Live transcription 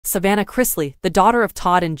Savannah Chrisley, the daughter of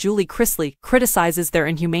Todd and Julie Chrisley, criticizes their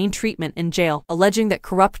inhumane treatment in jail, alleging that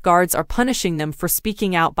corrupt guards are punishing them for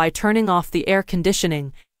speaking out by turning off the air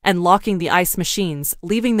conditioning and locking the ice machines,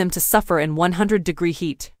 leaving them to suffer in 100-degree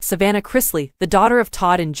heat. Savannah Chrisley, the daughter of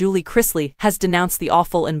Todd and Julie Chrisley, has denounced the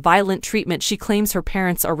awful and violent treatment she claims her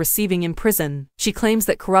parents are receiving in prison. She claims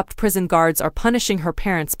that corrupt prison guards are punishing her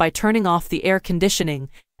parents by turning off the air conditioning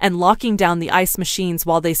and locking down the ice machines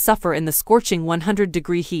while they suffer in the scorching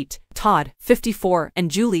 100-degree heat. Todd, 54, and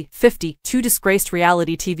Julie, 50, two disgraced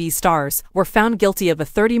reality TV stars, were found guilty of a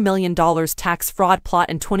 $30 million tax fraud plot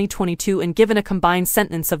in 2022 and given a combined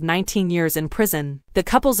sentence of 19 years in prison. The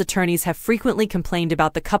couple's attorneys have frequently complained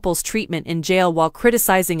about the couple's treatment in jail while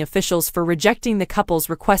criticizing officials for rejecting the couple's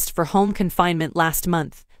request for home confinement last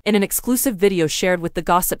month. In an exclusive video shared with the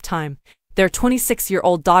Gossip Time, their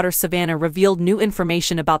 26-year-old daughter Savannah revealed new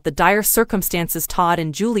information about the dire circumstances Todd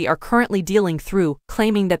and Julie are currently dealing through,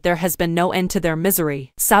 claiming that there has been no end to their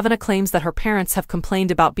misery. Savannah claims that her parents have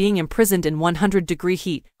complained about being imprisoned in 100-degree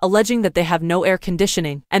heat, alleging that they have no air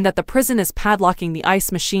conditioning, and that the prison is padlocking the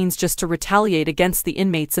ice machines just to retaliate against the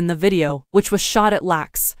inmates in the video, which was shot at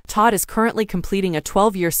Lax. Todd is currently completing a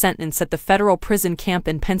 12-year sentence at the federal prison camp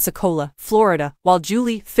in Pensacola, Florida, while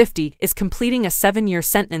Julie, 50, is completing a 7-year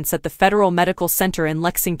sentence at the Federal Medical Center in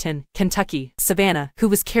Lexington, Kentucky. Savannah, who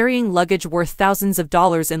was carrying luggage worth thousands of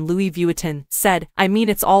dollars in Louis Vuitton, said, "I mean,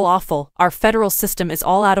 it's all awful. Our federal system is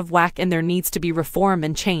all out of whack and there needs to be reform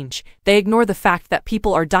and change. They ignore the fact that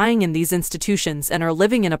people are dying in these institutions and are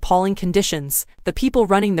living in appalling conditions. The people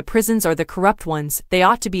running the prisons are the corrupt ones. They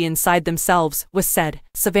ought to be inside themselves," was said.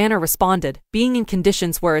 Savannah responded, "Being in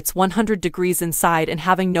conditions where it's 100 degrees inside and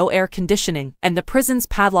having no air conditioning, and the prisons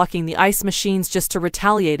padlocking the ice machines just to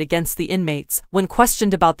retaliate against the inmates." When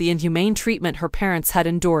questioned about the inhumane treatment her parents had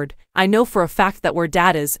endured, "I know for a fact that where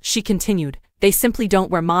Dad is," she continued. "They simply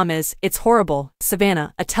don't where Mom is. It's horrible."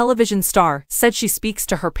 Savannah, a television star, said she speaks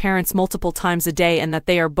to her parents multiple times a day and that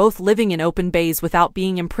they are both living in open bays without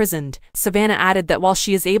being imprisoned. Savannah added that while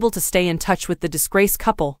she is able to stay in touch with the disgraced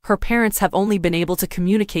couple, her parents have only been able to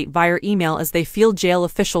communicate via email as they feel jail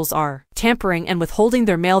officials are tampering and withholding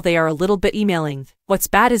their mail. They are a little bit emailing. "What's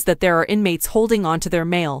bad is that there are inmates holding on to their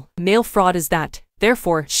mail. Mail fraud is that.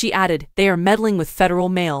 Therefore," she added, "they are meddling with federal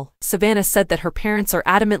mail." Savannah said that her parents are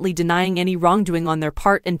adamantly denying any wrongdoing on their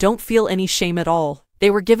part and don't feel any shame at all.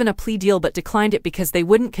 They were given a plea deal but declined it because they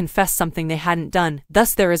wouldn't confess something they hadn't done.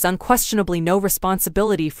 Thus there is unquestionably no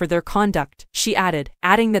responsibility for their conduct, she added,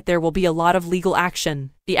 adding that there will be a lot of legal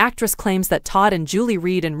action. The actress claims that Todd and Julie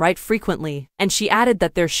read and write frequently, and she added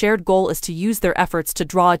that their shared goal is to use their efforts to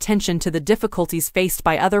draw attention to the difficulties faced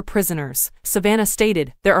by other prisoners. Savannah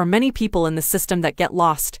stated, "There are many people in the system that get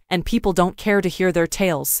lost, and people don't care to hear their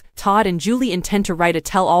tales. Todd and Julie intend to write a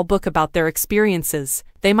tell-all book about their experiences.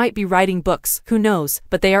 They might be writing books, who knows,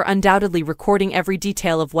 but they are undoubtedly recording every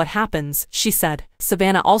detail of what happens," she said.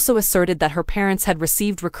 Savannah also asserted that her parents had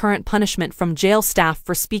received recurrent punishment from jail staff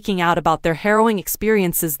for speaking out about their harrowing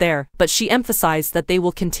experiences there, but she emphasized that they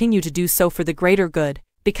will continue to do so for the greater good.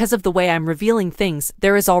 "Because of the way I'm revealing things,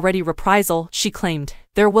 there is already reprisal," she claimed.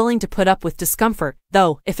 "They're willing to put up with discomfort,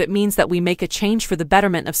 though, if it means that we make a change for the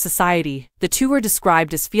betterment of society." The two were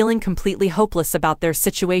described as feeling completely hopeless about their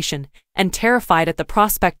situation and terrified at the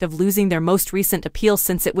prospect of losing their most recent appeal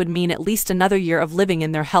since it would mean at least another year of living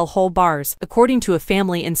in their hellhole bars, according to a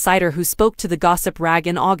family insider who spoke to the Gossip Rag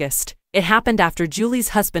in August. It happened after Julie's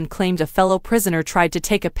husband claimed a fellow prisoner tried to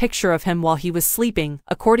take a picture of him while he was sleeping,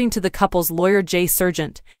 according to the couple's lawyer Jay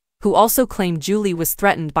Sargent, who also claimed Julie was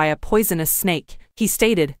threatened by a poisonous snake. He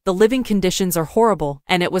stated, "The living conditions are horrible,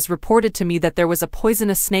 and it was reported to me that there was a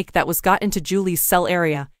poisonous snake that was got into Julie's cell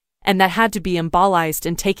area, and that had to be embolized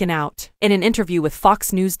and taken out." In an interview with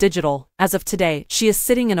Fox News Digital, "As of today, she is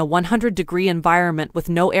sitting in a 100-degree environment with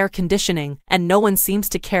no air conditioning, and no one seems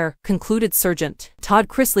to care," concluded Sargent. Todd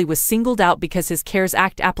Chrisley was singled out because his CARES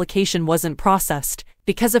Act application wasn't processed.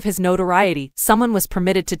 Because of his notoriety, someone was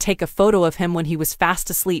permitted to take a photo of him when he was fast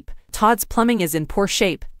asleep. Todd's plumbing is in poor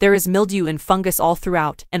shape, there is mildew and fungus all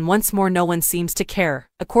throughout, and once more no one seems to care.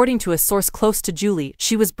 According to a source close to Julie,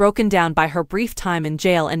 she was broken down by her brief time in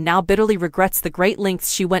jail and now bitterly regrets the great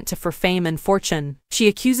lengths she went to for fame and fortune. She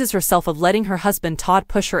accuses herself of letting her husband Todd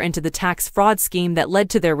push her into the tax fraud scheme that led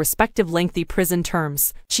to their respective lengthy prison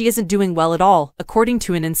terms. She isn't doing well at all, according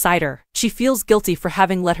to an insider. She feels guilty for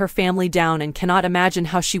having let her family down and cannot imagine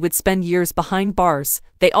how she would spend years behind bars.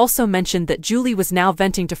 They also mentioned that Julie was now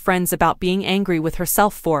venting to friends about being angry with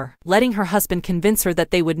herself for letting her husband convince her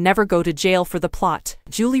that they would never go to jail for the plot.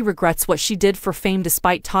 Julie regrets what she did for fame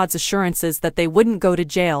despite Todd's assurances that they wouldn't go to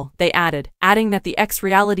jail, they added, adding that the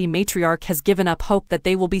ex-reality matriarch has given up hope that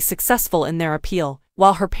they will be successful in their appeal.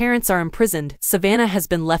 While her parents are imprisoned, Savannah has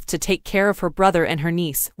been left to take care of her brother and her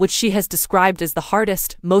niece, which she has described as the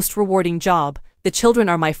hardest, most rewarding job. The children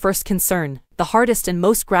are my first concern. The hardest and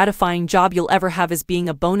most gratifying job you'll ever have is being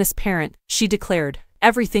a bonus parent, she declared.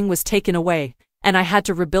 Everything was taken away, and I had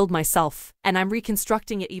to rebuild myself, and I'm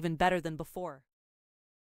reconstructing it even better than before.